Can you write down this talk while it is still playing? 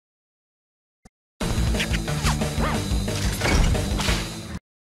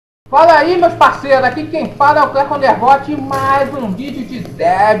Fala aí, meus parceiros, aqui quem fala é o Cleconderbot e mais um vídeo de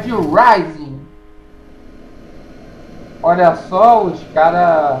Dead Rising. Olha só, os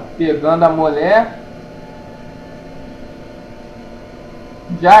caras pegando a mulher.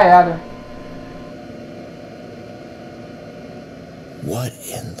 Já era. What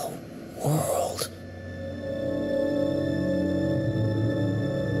in the world?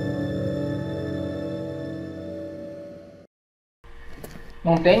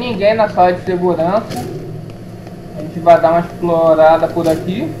 Não tem ninguém na sala de segurança. A gente vai dar uma explorada por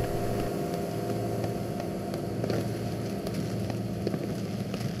aqui.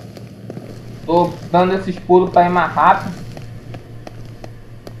 Tô dando esses pulos para ir mais rápido.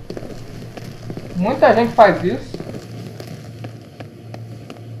 Muita gente faz isso.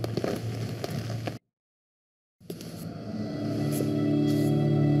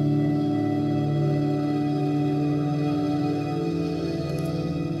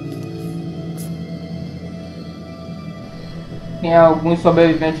 Tem alguns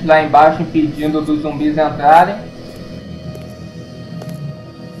sobreviventes lá embaixo impedindo dos zumbis entrarem.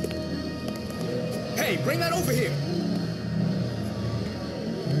 Hey, bring that over here.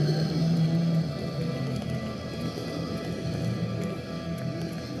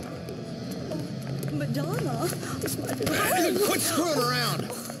 Madonna? Quit screwing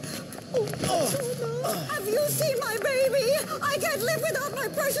around. Have you seen my baby? I can't live without my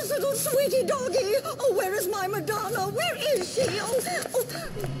precious little sweetie doggy. Oh, where is my Madonna? Where is she?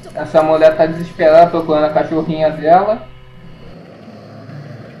 Essa mulher tá desesperada procurando a cachorrinha dela.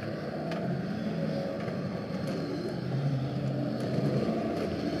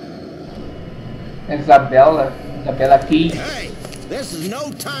 Isabella aqui. Hey, this is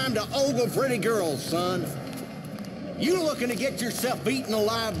no time to ogle pretty girls, son. You looking to get yourself eaten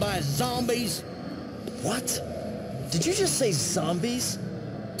alive by zombies? What? Did you just say zombies?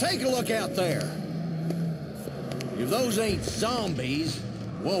 Take a look out there. If those ain't zombies,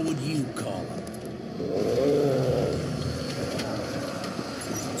 what would you call them?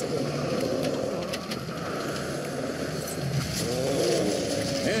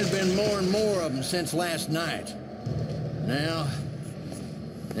 There's been more and more of them since last night. Now,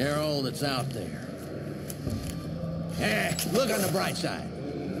 they're all that's out there. Eh, look on the bright side.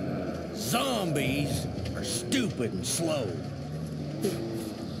 Zombies are stupid and slow.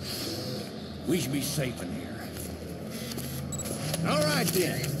 We should be safe in here. All right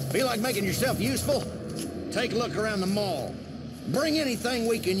then. Feel like making yourself useful? Take a look around the mall. Bring anything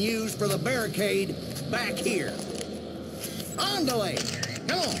we can use for the barricade back here. Andale!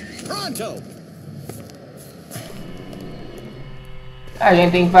 Come on, pronto! A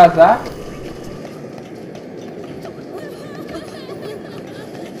gente tem que vazar.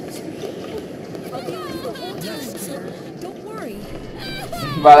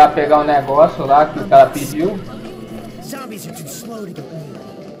 Vai lá pegar um negócio lá que o cara pediu. Zombies are too slow to get me.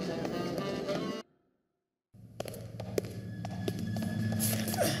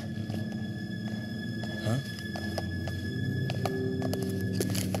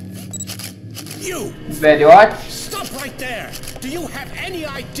 You! Velhote. Stop right there! Do you have any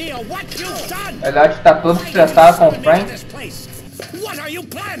idea what you've done? Velhote tá todo estressado com o Frank. What are you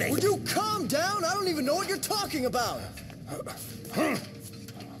planning? Would you calm down? I don't even know what you're talking about.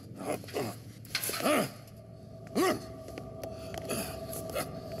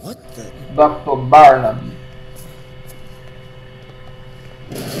 What the? Dr. Barnaby.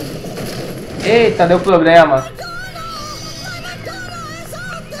 Eita, deu problema.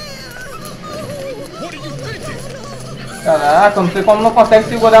 Caraca, eu não sei como não consegue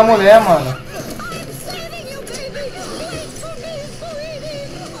segurar a mulher, mano.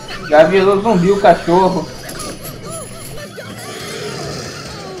 Já virou zumbi o cachorro.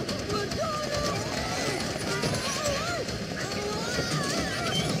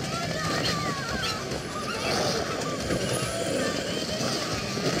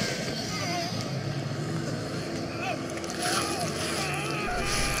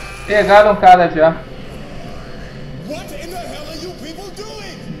 Pegaram o cara já. What in the hell are you people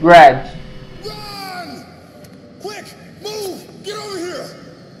doing? Brad. Run! Quick, move! Get over here!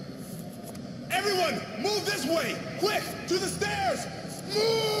 Everyone, move this way! Quick, to the stairs!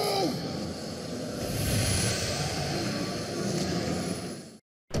 Move!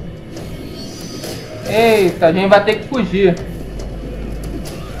 Eita, a gente vai ter que fugir.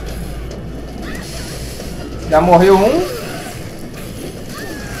 Já morreu um.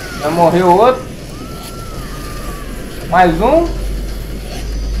 Já morreu outro. Mais um.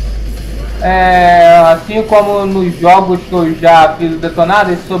 Assim como nos jogos que eu já fiz o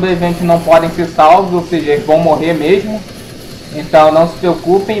detonado, esses sobreviventes não podem ser salvos, ou seja, eles vão morrer mesmo. Então não se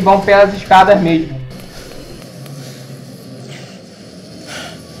preocupem e vão pelas escadas mesmo.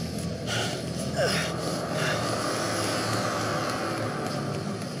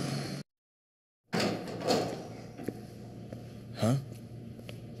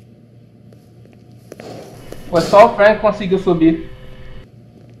 Foi só o Frank que conseguiu subir.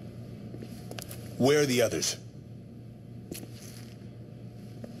 Where are the others?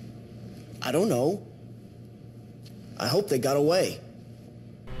 I don't know. I hope they got away.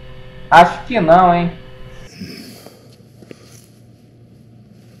 Acho que não, hein?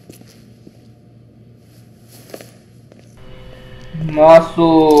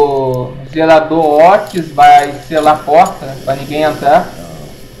 Nosso zelador Otis vai selar a porta para ninguém entrar.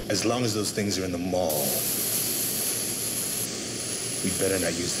 As long as those things are in the mall, we better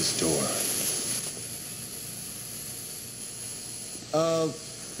not use this door.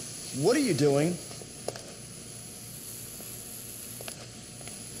 What are you doing?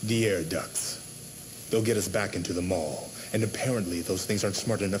 The air ducts. They'll get us back into the mall, and apparently those things aren't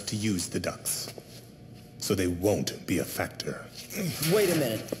smart enough to use the ducts. So they won't be a factor. Wait a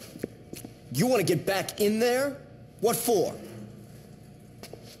minute. You want to get back in there? What for?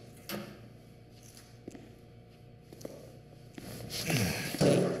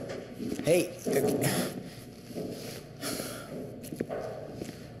 Hey.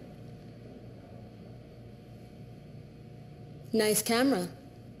 Nice camera.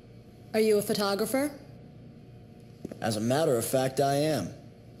 Are you a photographer? As a matter of fact, I am.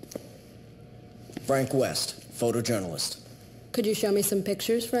 Frank West, photojournalist. Could you show me some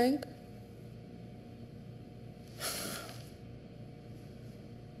pictures, Frank?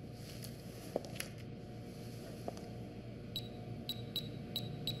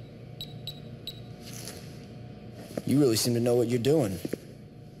 You really seem to know what you're doing.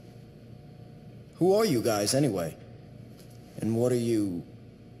 Who are you guys, anyway? And what are you...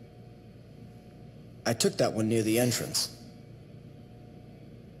 I took that one near the entrance.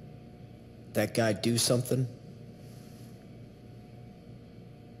 That guy do something?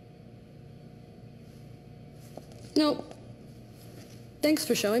 No. Thanks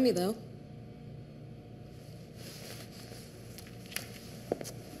for showing me, though.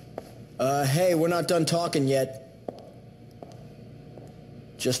 Hey, we're not done talking yet.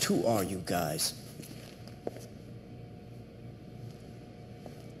 Just who are you guys?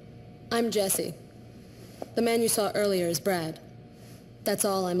 I'm Jesse. The man you saw earlier is Brad. That's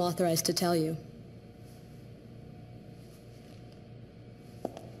all I'm authorized to tell you.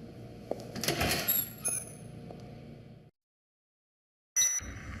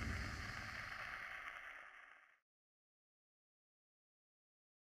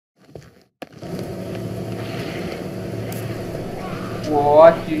 O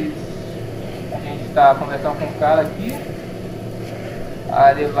Otis, a gente está conversando com o cara aqui.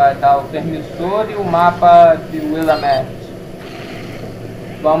 Aí ele vai dar o permissor e o mapa de Willamette.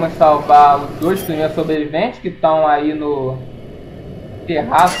 Vamos salvar os dois primeiros sobreviventes que estão aí no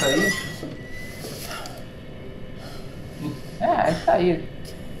terraço aí. É isso aí.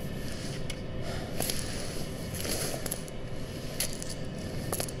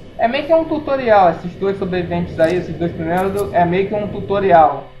 É meio que um tutorial, esses dois sobreviventes aí, esses dois primeiros, é meio que um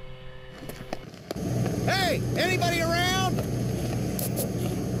tutorial. Hey, anybody around?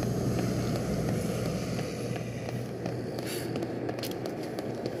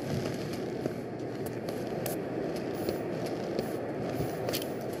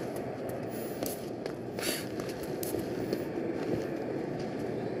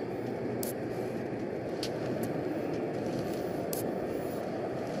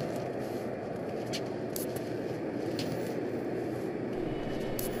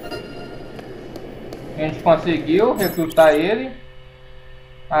 A gente conseguiu recrutar ele.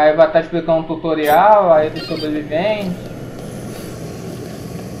 Aí vai estar explicando um tutorial aí dos sobreviventes.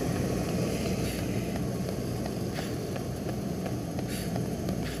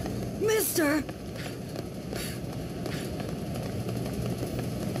 Mister!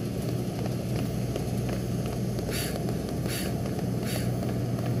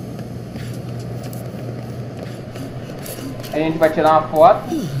 Aí a gente vai tirar uma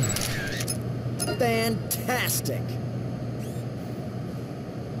foto. Fantastic.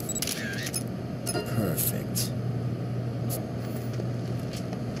 Perfect.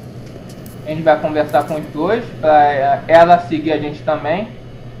 A gente vai conversar com os dois para ela seguir a gente também.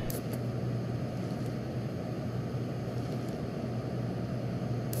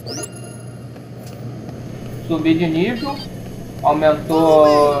 Subi de nível,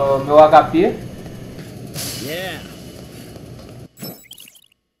 aumentou meu HP. Yeah.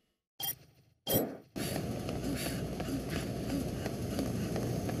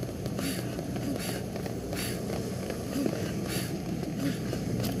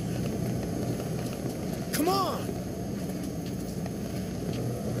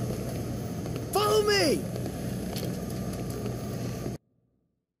 me!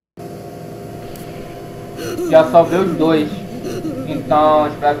 Já salvei os dois. Então,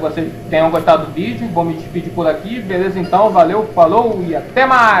 espero que vocês tenham gostado do vídeo. Vou me despedir por aqui. Beleza, então. Valeu, falou e até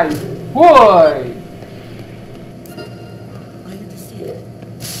mais. Fui!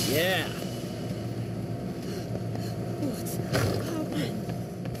 Yeah.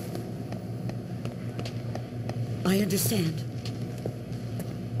 I understand.